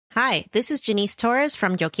Hi, this is Janice Torres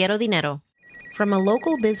from Yo Quiero Dinero. From a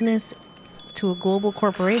local business to a global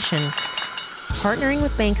corporation, partnering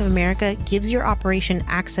with Bank of America gives your operation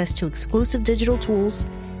access to exclusive digital tools,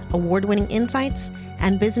 award-winning insights,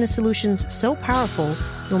 and business solutions so powerful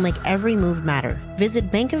you'll make every move matter.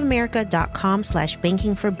 Visit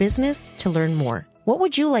bankofamerica.com/banking for business to learn more. What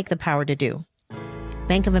would you like the power to do?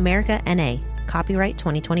 Bank of America, N.A. Copyright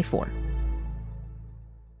 2024.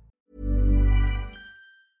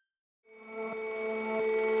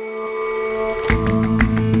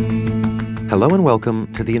 Hello and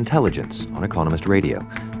welcome to The Intelligence on Economist Radio.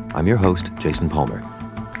 I'm your host, Jason Palmer.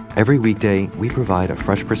 Every weekday, we provide a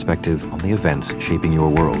fresh perspective on the events shaping your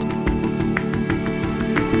world.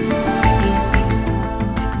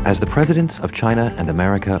 As the presidents of China and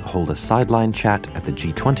America hold a sideline chat at the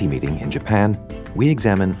G20 meeting in Japan, we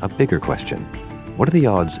examine a bigger question. What are the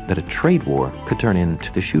odds that a trade war could turn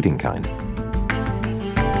into the shooting kind?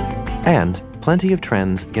 And plenty of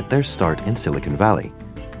trends get their start in Silicon Valley.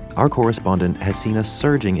 Our correspondent has seen a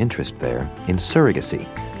surging interest there in surrogacy.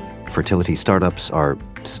 Fertility startups are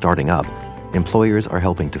starting up, employers are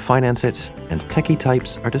helping to finance it, and techie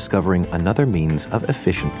types are discovering another means of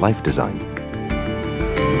efficient life design.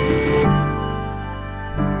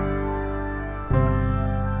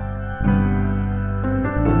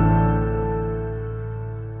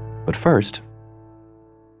 But first,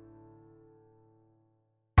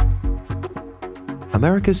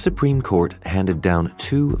 America's Supreme Court handed down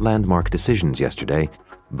two landmark decisions yesterday,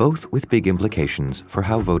 both with big implications for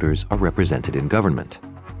how voters are represented in government.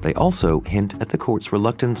 They also hint at the court's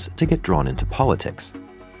reluctance to get drawn into politics.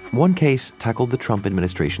 One case tackled the Trump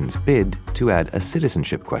administration's bid to add a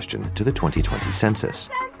citizenship question to the 2020 census.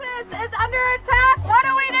 Census is under attack. What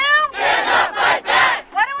do we do? Stand up, fight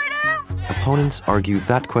back. What do we do? Opponents argue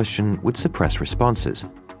that question would suppress responses,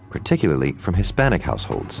 particularly from Hispanic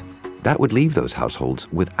households. That would leave those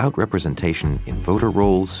households without representation in voter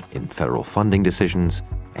rolls, in federal funding decisions,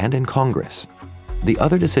 and in Congress. The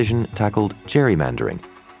other decision tackled gerrymandering,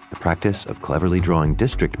 the practice of cleverly drawing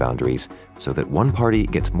district boundaries so that one party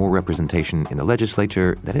gets more representation in the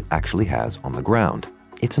legislature than it actually has on the ground.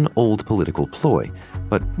 It's an old political ploy,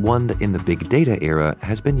 but one that in the big data era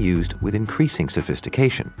has been used with increasing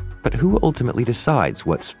sophistication. But who ultimately decides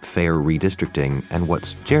what's fair redistricting and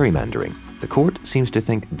what's gerrymandering? The court seems to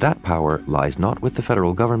think that power lies not with the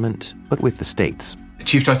federal government, but with the states.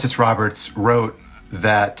 Chief Justice Roberts wrote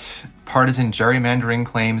that partisan gerrymandering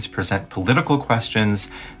claims present political questions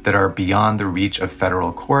that are beyond the reach of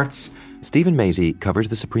federal courts. Stephen Mazie covers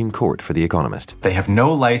the Supreme Court for The Economist. They have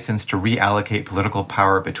no license to reallocate political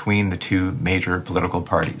power between the two major political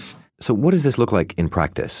parties. So what does this look like in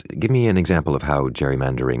practice? Give me an example of how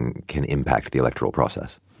gerrymandering can impact the electoral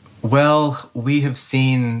process. Well, we have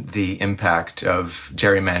seen the impact of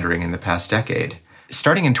gerrymandering in the past decade.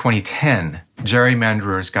 Starting in 2010,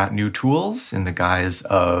 gerrymanderers got new tools in the guise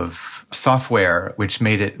of software, which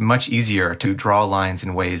made it much easier to draw lines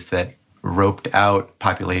in ways that roped out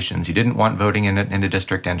populations you didn't want voting in a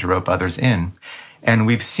district and to rope others in. And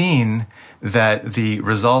we've seen that the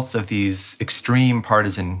results of these extreme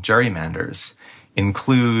partisan gerrymanders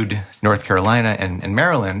include North Carolina and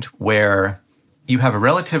Maryland, where you have a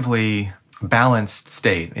relatively balanced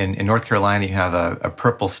state. In North Carolina, you have a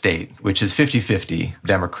purple state, which is 50-50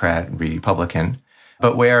 Democrat, Republican,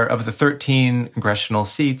 but where of the 13 congressional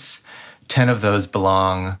seats, 10 of those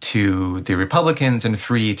belong to the Republicans and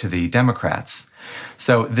 3 to the Democrats.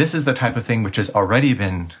 So this is the type of thing which has already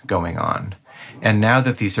been going on. And now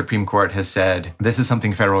that the Supreme Court has said this is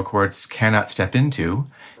something federal courts cannot step into,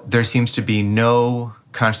 there seems to be no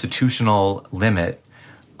constitutional limit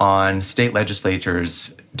on state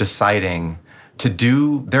legislatures deciding to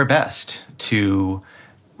do their best to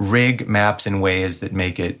rig maps in ways that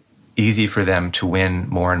make it easy for them to win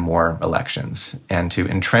more and more elections and to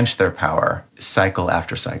entrench their power cycle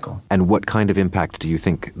after cycle. And what kind of impact do you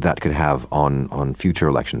think that could have on future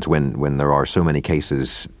elections when there are so many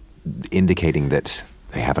cases indicating that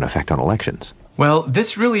they have an effect on elections? Well,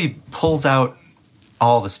 this really pulls out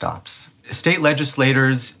all the stops. State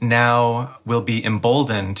legislators now will be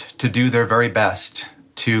emboldened to do their very best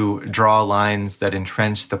to draw lines that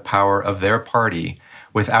entrench the power of their party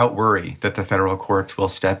without worry that the federal courts will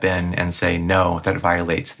step in and say, no, that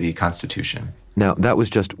violates the Constitution. Now, that was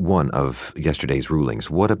just one of yesterday's rulings.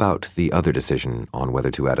 What about the other decision on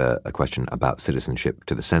whether to add a question about citizenship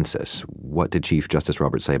to the census? What did Chief Justice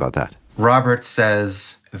Roberts say about that? Roberts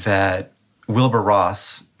says that Wilbur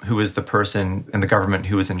Ross, who is the person in the government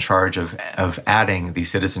who was in charge of adding the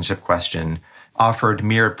citizenship question, offered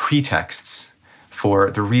mere pretexts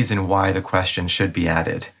for the reason why the question should be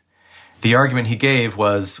added. The argument he gave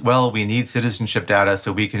was, well, we need citizenship data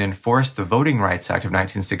so we can enforce the Voting Rights Act of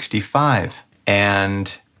 1965.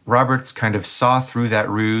 And Roberts kind of saw through that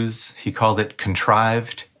ruse. He called it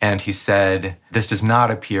contrived. And he said, this does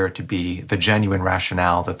not appear to be the genuine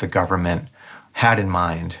rationale that the government had in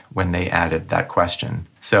mind when they added that question.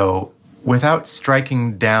 So without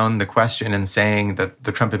striking down the question and saying that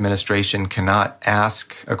the Trump administration cannot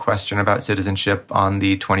ask a question about citizenship on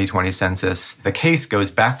the 2020 census, the case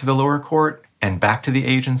goes back to the lower court and back to the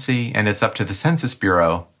agency, and it's up to the Census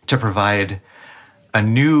Bureau to provide a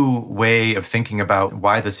new way of thinking about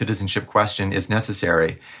why the citizenship question is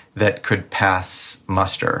necessary that could pass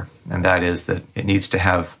muster, and that is that it needs to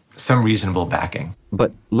have some reasonable backing.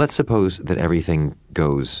 But let's suppose that everything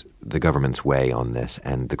goes the government's way on this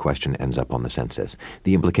and the question ends up on the census.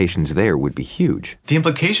 The implications there would be huge. The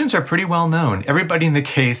implications are pretty well known. Everybody in the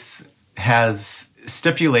case has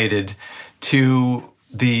stipulated to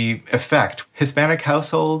the effect Hispanic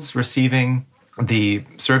households receiving the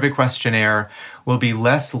survey questionnaire will be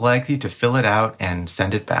less likely to fill it out and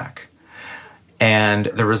send it back. And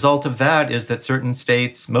the result of that is that certain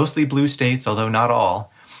states, mostly blue states, although not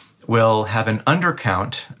all, will have an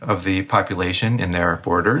undercount of the population in their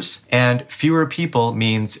borders. And fewer people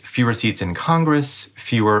means fewer seats in Congress,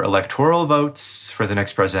 fewer electoral votes for the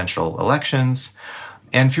next presidential elections,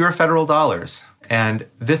 and fewer federal dollars. And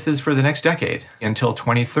this is for the next decade, until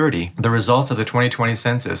 2030. The results of the 2020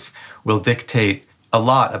 census will dictate a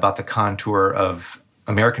lot about the contour of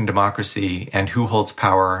American democracy and who holds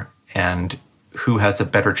power and who has a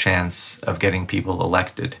better chance of getting people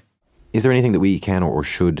elected. Is there anything that we can or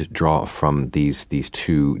should draw from these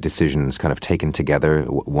two decisions kind of taken together,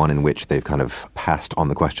 one in which they've kind of passed on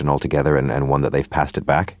the question altogether and one that they've passed it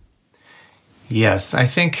back? Yes, I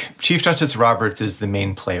think Chief Justice Roberts is the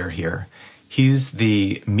main player here. He's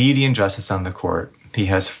the median justice on the court. He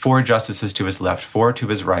has 4 justices to his left, 4 to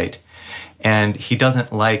his right, and he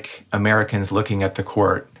doesn't like Americans looking at the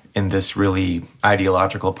court in this really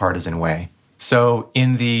ideological partisan way. So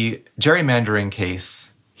in the gerrymandering case,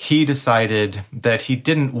 he decided that he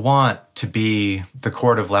didn't want to be the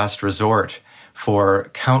court of last resort for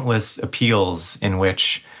countless appeals in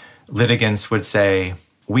which litigants would say,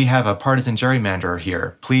 we have a partisan gerrymanderer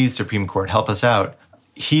here. Please, Supreme Court, help us out.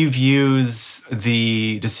 He views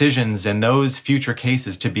the decisions in those future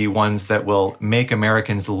cases to be ones that will make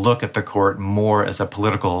Americans look at the court more as a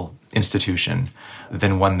political institution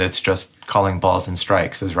than one that's just calling balls and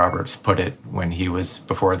strikes, as Roberts put it when he was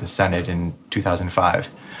before the Senate in 2005.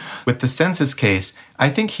 With the census case, I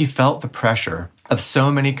think he felt the pressure of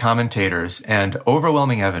so many commentators and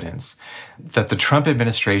overwhelming evidence that the Trump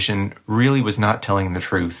administration really was not telling the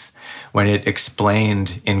truth when it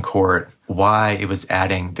explained in court why it was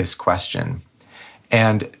adding this question.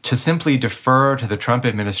 And to simply defer to the Trump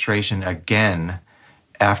administration again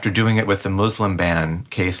after doing it with the Muslim ban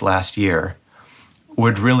case last year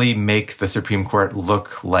would really make the Supreme Court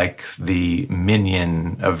look like the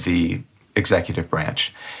minion of the executive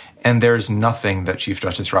branch. And there's nothing that Chief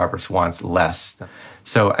Justice Roberts wants less.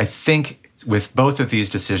 So I think with both of these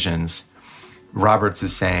decisions, Roberts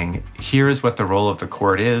is saying, here's what the role of the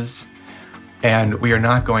court is, and we are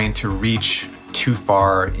not going to reach too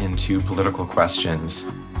far into political questions.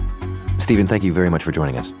 Stephen, thank you very much for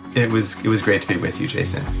joining us. It was great to be with you,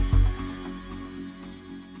 Jason.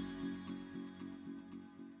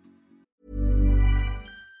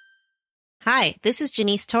 Hi, this is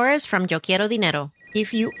Janice Torres from Yo Quiero Dinero.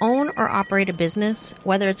 If you own or operate a business,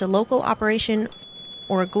 whether it's a local operation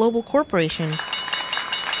or a global corporation,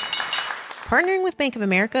 partnering with Bank of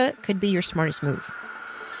America could be your smartest move.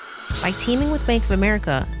 By teaming with Bank of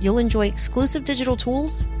America, you'll enjoy exclusive digital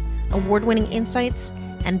tools, award-winning insights,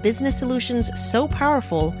 and business solutions so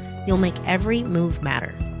powerful, you'll make every move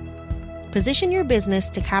matter. Position your business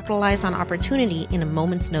to capitalize on opportunity in a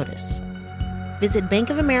moment's notice. Visit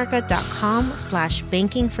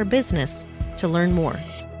bankofamerica.com/bankingforbusiness to learn more.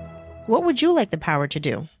 What would you like the power to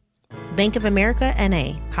do? Bank of America,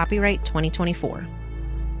 N.A., copyright 2024.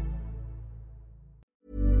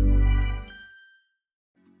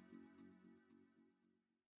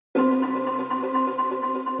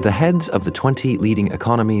 The heads of the 20 leading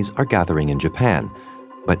economies are gathering in Japan,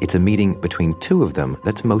 but it's a meeting between 2 of them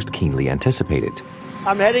that's most keenly anticipated.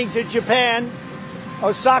 I'm heading to Japan,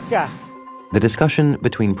 Osaka. The discussion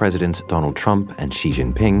between Presidents Donald Trump and Xi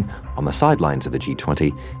Jinping on the sidelines of the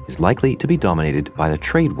G20 is likely to be dominated by a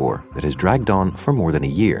trade war that has dragged on for more than a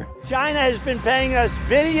year. China has been paying us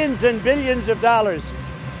billions and billions of dollars.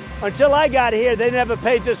 Until I got here, they never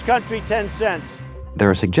paid this country 10 cents. There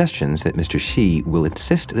are suggestions that Mr. Xi will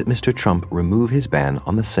insist that Mr. Trump remove his ban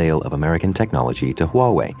on the sale of American technology to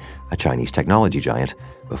Huawei, a Chinese technology giant,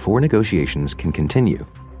 before negotiations can continue.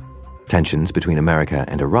 Tensions between America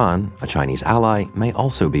and Iran, a Chinese ally, may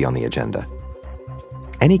also be on the agenda.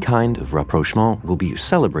 Any kind of rapprochement will be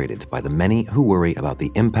celebrated by the many who worry about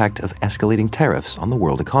the impact of escalating tariffs on the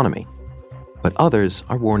world economy. But others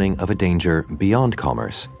are warning of a danger beyond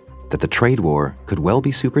commerce, that the trade war could well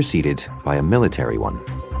be superseded by a military one.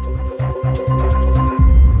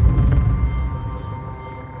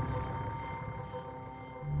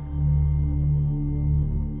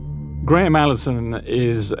 Graham Allison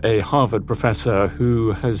is a Harvard professor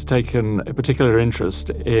who has taken a particular interest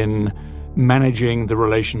in managing the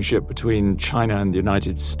relationship between China and the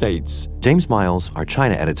United States. James Miles, our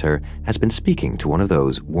China editor, has been speaking to one of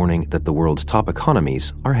those warning that the world's top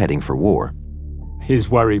economies are heading for war. His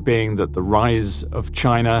worry being that the rise of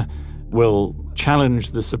China will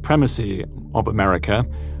challenge the supremacy of America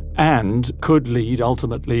and could lead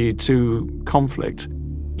ultimately to conflict.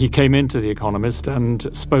 He came into The Economist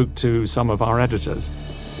and spoke to some of our editors.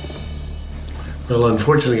 Well,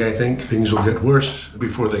 unfortunately, I think things will get worse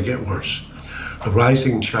before they get worse. A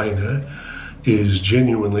rising China is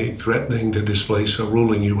genuinely threatening to displace a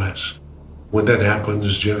ruling U.S. When that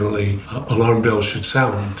happens, generally, alarm bells should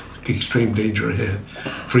sound. Extreme danger ahead,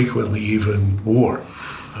 frequently even war,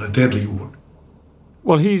 deadly war.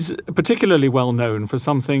 Well, he's particularly well known for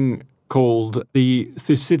something called the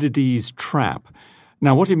Thucydides trap.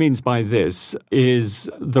 Now, what he means by this is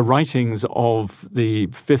the writings of the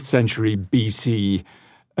 5th century BC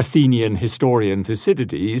Athenian historian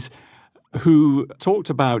Thucydides, who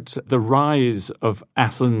talked about the rise of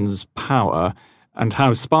Athens' power and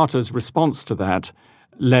how Sparta's response to that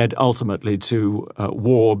led ultimately to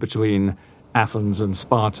war between Athens and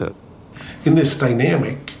Sparta. In this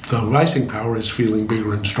dynamic, the rising power is feeling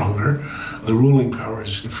bigger and stronger. The ruling power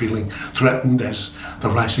is feeling threatened as the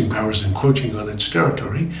rising power is encroaching on its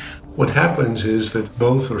territory. What happens is that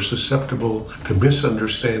both are susceptible to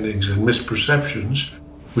misunderstandings and misperceptions,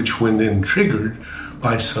 which when then triggered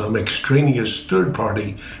by some extraneous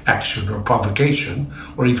third-party action or provocation,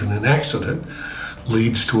 or even an accident,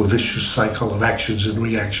 leads to a vicious cycle of actions and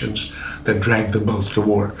reactions that drag them both to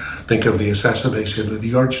war. Think of the assassination of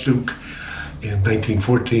the Archduke in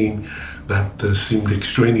 1914. That seemed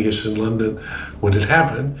extraneous in London when it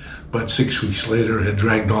happened, but 6 weeks later had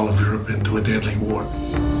dragged all of Europe into a deadly war.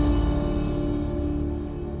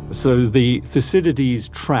 So the Thucydides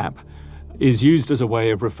trap is used as a way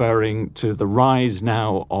of referring to the rise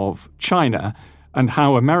now of China and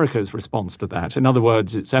how America's response to that. In other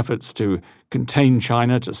words, its efforts to contain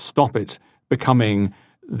China, to stop it becoming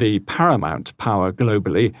the paramount power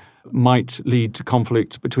globally, might lead to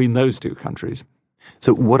conflict between those two countries.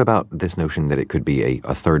 So what about this notion that it could be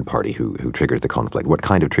a third party who triggers the conflict? What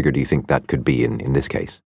kind of trigger do you think that could be in this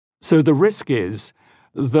case? So the risk is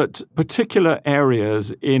that particular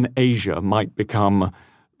areas in Asia might become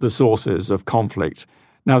the sources of conflict.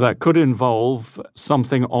 Now, that could involve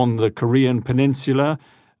something on the Korean peninsula,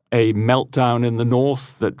 a meltdown in the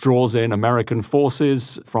north that draws in American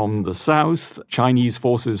forces from the south, Chinese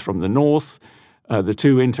forces from the north, the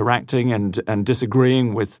two interacting and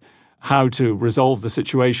disagreeing with how to resolve the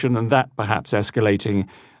situation, and that perhaps escalating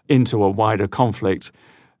into a wider conflict.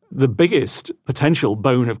 The biggest potential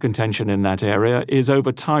bone of contention in that area is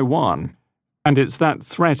over Taiwan. And it's that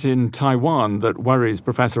threat in Taiwan that worries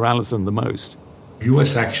Professor Allison the most.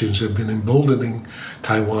 U.S. actions have been emboldening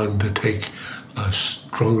Taiwan to take a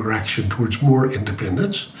stronger action towards more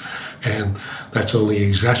independence, and that's only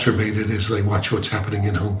exacerbated as they watch what's happening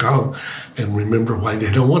in Hong Kong and remember why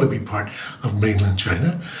they don't want to be part of mainland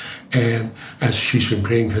China. And as Xi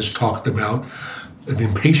Jinping has talked about, an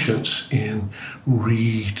impatience in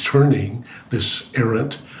returning this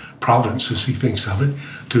errant province, as he thinks of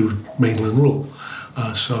it, to mainland rule.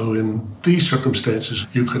 So in these circumstances,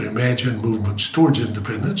 you could imagine movements towards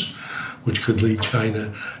independence, which could lead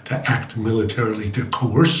China to act militarily to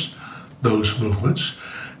coerce those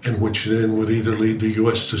movements, and which then would either lead the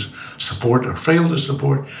U.S. to support or fail to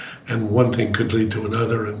support, and one thing could lead to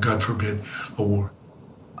another, and God forbid, a war.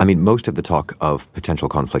 I mean, most of the talk of potential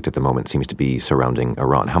conflict at the moment seems to be surrounding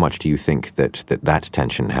Iran. How much do you think that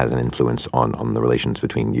tension has an influence on the relations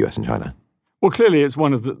between U.S. and China? Well, clearly it's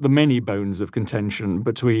one of the many bones of contention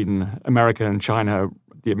between America and China.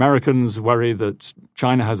 The Americans worry that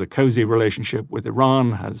China has a cozy relationship with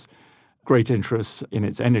Iran, has great interests in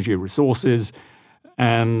its energy resources,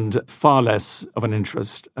 and far less of an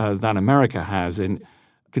interest than America has in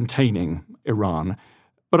containing Iran.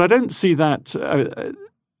 But I don't see that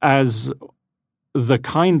as the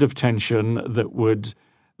kind of tension that would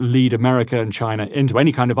lead America and China into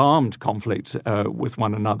any kind of armed conflict with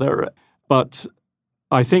one another. But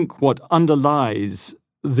I think what underlies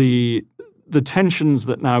the tensions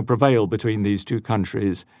that now prevail between these two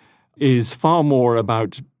countries is far more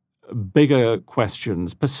about bigger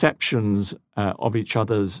questions, perceptions of each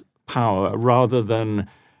other's power, rather than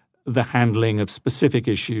the handling of specific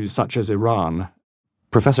issues such as Iran.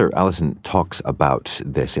 Professor Allison talks about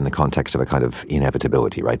this in the context of a kind of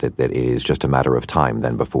inevitability, right? That it is just a matter of time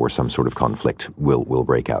then before some sort of conflict will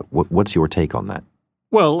break out. What's your take on that?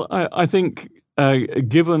 Well, I think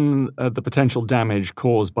given the potential damage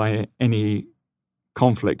caused by any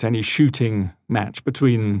conflict, any shooting match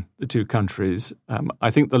between the two countries, I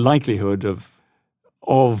think the likelihood of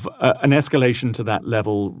an escalation to that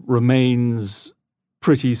level remains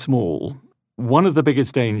pretty small. One of the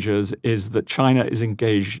biggest dangers is that China is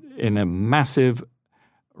engaged in a massive,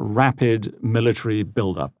 rapid military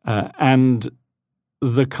buildup. And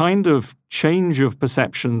the kind of change of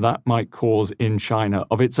perception that might cause in China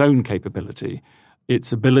of its own capability,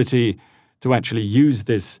 its ability to actually use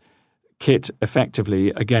this kit effectively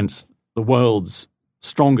against the world's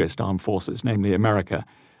strongest armed forces, namely America.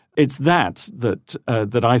 It's that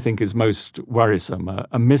I think is most worrisome,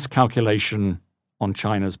 a miscalculation on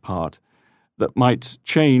China's part that might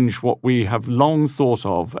change what we have long thought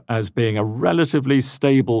of as being a relatively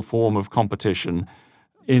stable form of competition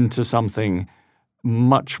into something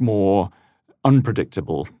much more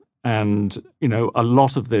unpredictable. And, a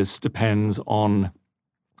lot of this depends on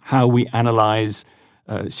how we analyze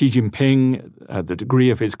Xi Jinping, the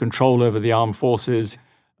degree of his control over the armed forces.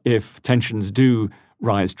 If tensions do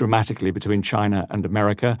rise dramatically between China and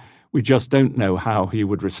America, we just don't know how he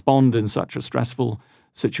would respond in such a stressful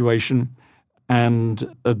situation.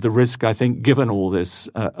 And the risk, I think, given all this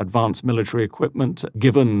advanced military equipment,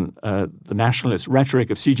 given the nationalist rhetoric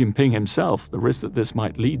of Xi Jinping himself, the risk that this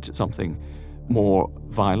might lead to something more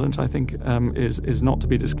violent, I think, is not to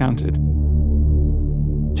be discounted.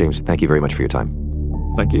 James, thank you very much for your time.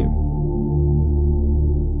 Thank you.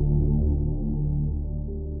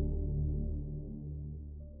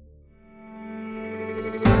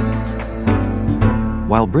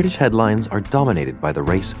 While British headlines are dominated by the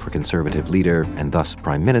race for Conservative leader and thus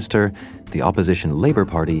Prime Minister, the opposition Labour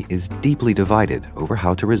Party is deeply divided over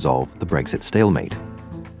how to resolve the Brexit stalemate.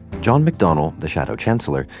 John McDonnell, the Shadow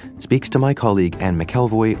Chancellor, speaks to my colleague Anne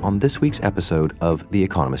McElvoy on this week's episode of The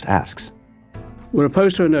Economist Asks. We're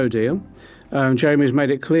opposed to a no deal. Jeremy's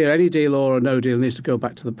made it clear any deal or a no deal needs to go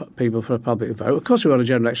back to the people for a public vote. Of course, we want a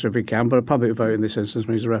general election if we can, but a public vote in this instance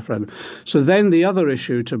means a referendum. So then the other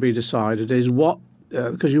issue to be decided is what,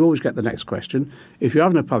 because you always get the next question, if you're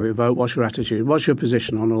having a public vote, what's your attitude? What's your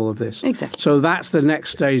position on all of this? Exactly. So that's the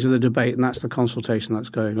next stage of the debate, and that's the consultation that's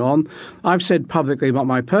going on. I've said publicly what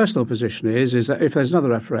my personal position is that if there's another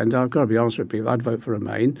referendum, I've got to be honest with people, I'd vote for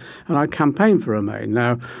Remain, and I'd campaign for Remain.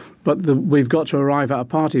 Now, but we've got to arrive at a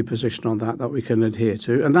party position on that we can adhere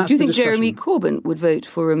to. And that's Do you think Jeremy Corbyn would vote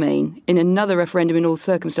for Remain in another referendum in all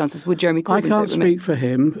circumstances? Would Jeremy Corbyn vote I can't speak for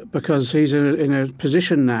him because he's in a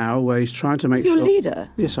position now where he's trying to make sure... He's your leader.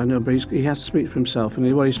 Yes, I know, but he has to speak for himself.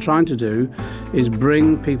 And what he's trying to do is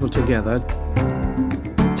bring people together.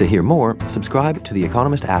 To hear more, subscribe to The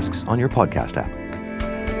Economist Asks on your podcast app.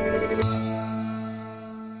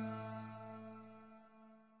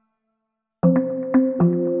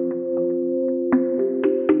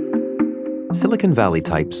 Silicon Valley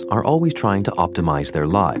types are always trying to optimize their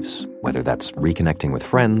lives, whether that's reconnecting with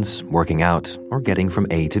friends, working out, or getting from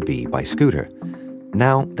A to B by scooter.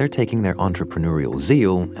 Now they're taking their entrepreneurial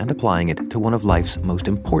zeal and applying it to one of life's most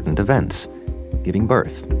important events, giving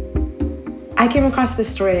birth. I came across this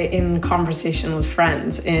story in conversation with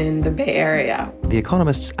friends in the Bay Area. The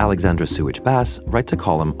Economist's Alexandra Sewage-Bass writes a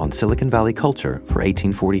column on Silicon Valley culture for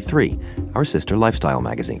 1843, our sister lifestyle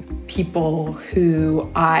magazine. People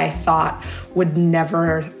who I thought would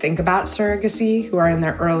never think about surrogacy, who are in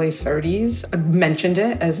their early 30s, mentioned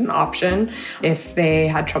it as an option if they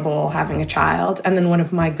had trouble having a child. And then one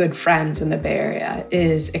of my good friends in the Bay Area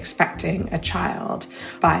is expecting a child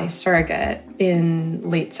by surrogate in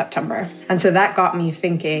late September. And so that got me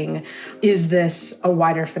thinking, is this a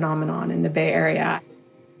wider phenomenon in the Bay Area?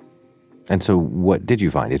 And so what did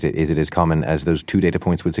you find? Is it as common as those two data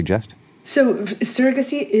points would suggest? So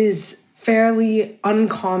surrogacy is fairly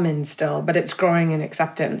uncommon still, but it's growing in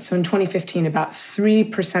acceptance. So in 2015, about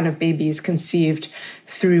 3% of babies conceived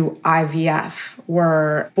through IVF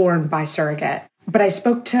were born by surrogate. But I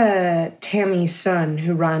spoke to Tammy Sun,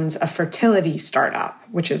 who runs a fertility startup,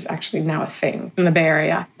 which is actually now a thing in the Bay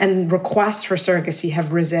Area. And requests for surrogacy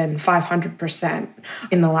have risen 500%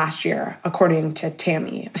 in the last year, according to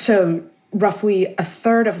Tammy. So roughly a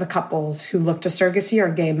third of the couples who look to surrogacy are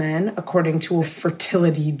gay men, according to a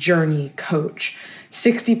fertility journey coach.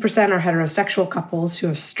 60% are heterosexual couples who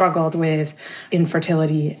have struggled with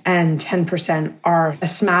infertility, and 10% are a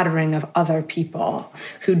smattering of other people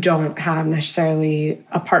who don't have necessarily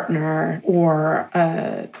a partner or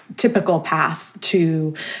a typical path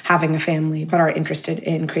to having a family, but are interested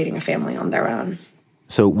in creating a family on their own.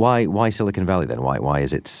 So why Silicon Valley then? Why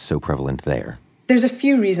is it so prevalent there? There's a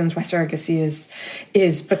few reasons why surrogacy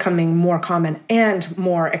is becoming more common and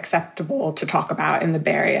more acceptable to talk about in the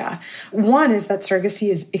Bay Area. One is that surrogacy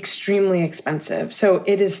is extremely expensive. So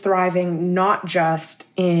it is thriving not just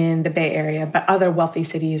in the Bay Area, but other wealthy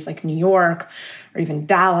cities like New York or even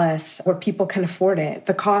Dallas, where people can afford it.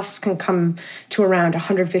 The costs can come to around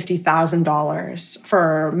 $150,000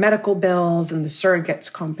 for medical bills and the surrogate's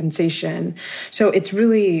compensation. So it's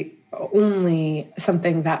really only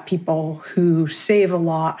something that people who save a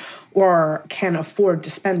lot or can afford to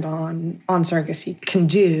spend on surrogacy can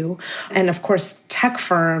do. And of course, tech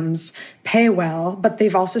firms pay well, but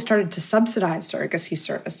they've also started to subsidize surrogacy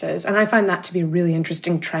services. And I find that to be a really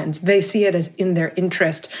interesting trend. They see it as in their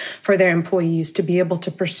interest for their employees to be able to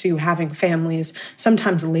pursue having families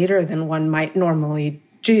sometimes later than one might normally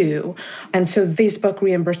do. And so Facebook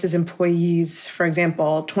reimburses employees, for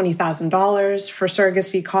example, $20,000 for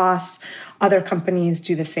surrogacy costs. Other companies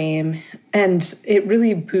do the same. And it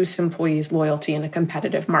really boosts employees' loyalty in a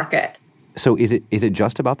competitive market. So is it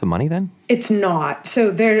just about the money then? It's not.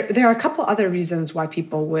 So there are a couple other reasons why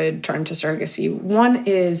people would turn to surrogacy. One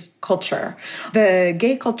is culture. The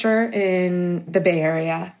gay culture in the Bay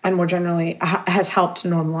Area, and more generally, has helped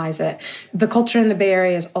normalize it. The culture in the Bay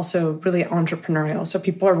Area is also really entrepreneurial. So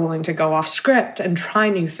people are willing to go off script and try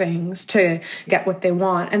new things to get what they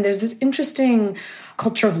want. And there's this interesting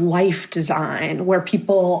culture of life design where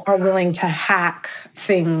people are willing to hack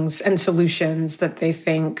things and solutions that they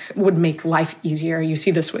think would make life easier. You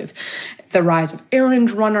see this with the rise of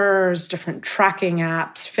errand runners, different tracking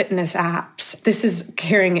apps, fitness apps. This is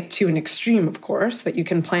carrying it to an extreme, of course, that you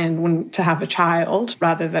can plan to have a child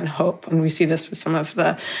rather than hope. And we see this with some of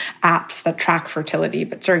the apps that track fertility,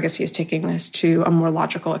 but surrogacy is taking this to a more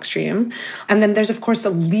logical extreme. And then there's, of course, a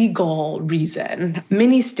legal reason.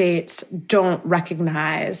 Many states don't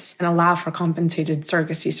recognize and allow for compensated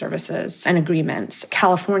surrogacy services and agreements.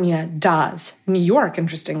 California does. New York,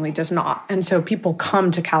 interestingly, does not. And so people come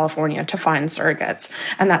to California to find surrogates.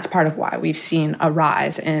 And that's part of why we've seen a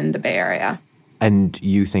rise in the Bay Area. And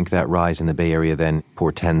you think that rise in the Bay Area then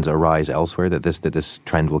portends a rise elsewhere, that this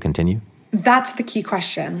trend will continue? That's the key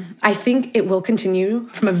question. I think it will continue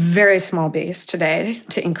from a very small base today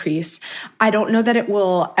to increase. I don't know that it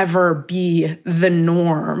will ever be the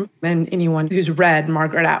norm. And anyone who's read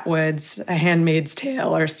Margaret Atwood's A Handmaid's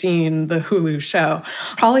Tale or seen the Hulu show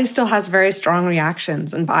probably still has very strong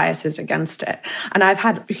reactions and biases against it. And I've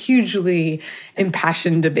had hugely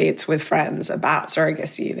impassioned debates with friends about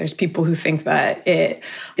surrogacy. There's people who think that it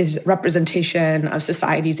is representation of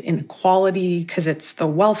society's inequality because it's the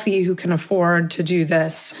wealthy who can afford to do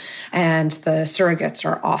this, and the surrogates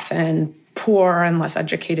are often poor and less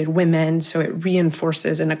educated women, so it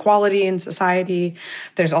reinforces inequality in society.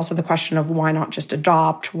 There's also the question of why not just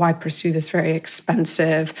adopt? Why pursue this very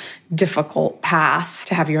expensive, difficult path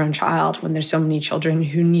to have your own child when there's so many children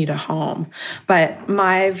who need a home? But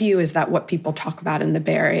my view is that what people talk about in the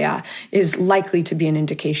Bay Area is likely to be an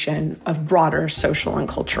indication of broader social and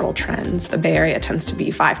cultural trends. The Bay Area tends to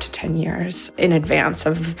be 5 to 10 years in advance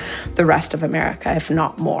of the rest of America, if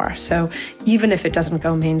not more. So even if it doesn't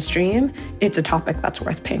go mainstream, it's a topic that's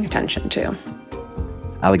worth paying attention to.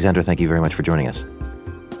 Alexandra, thank you very much for joining us.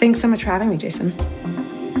 Thanks so much for having me, Jason.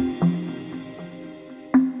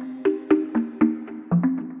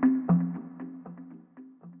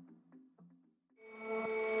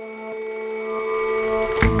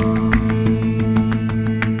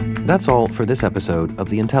 That's all for this episode of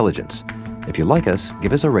The Intelligence. If you like us,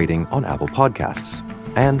 give us a rating on Apple Podcasts.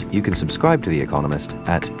 And you can subscribe to The Economist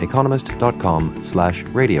at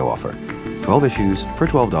economist.com/radio offer. 12 issues for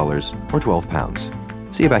 $12 or £12.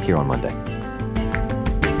 See you back here on Monday.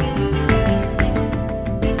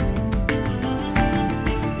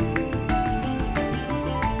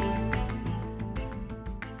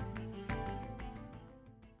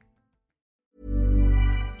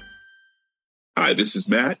 Hi, this is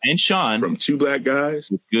Matt and Sean from Two Black Guys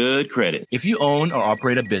with Good Credit. If you own or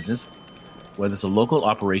operate a business, whether it's a local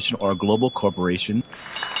operation or a global corporation,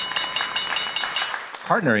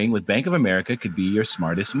 Partnering with Bank of America could be your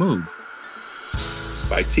smartest move.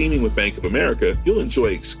 By teaming with Bank of America, you'll enjoy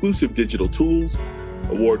exclusive digital tools,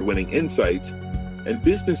 award-winning insights, and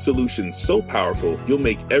business solutions so powerful you'll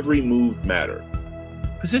make every move matter.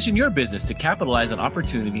 Position your business to capitalize on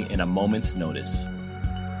opportunity in a moment's notice.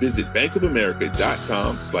 Visit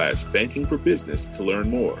bankofamerica.com/bankingforbusiness to learn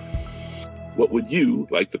more. What would you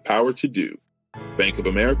like the power to do? Bank of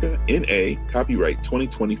America, N.A., copyright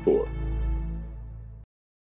 2024.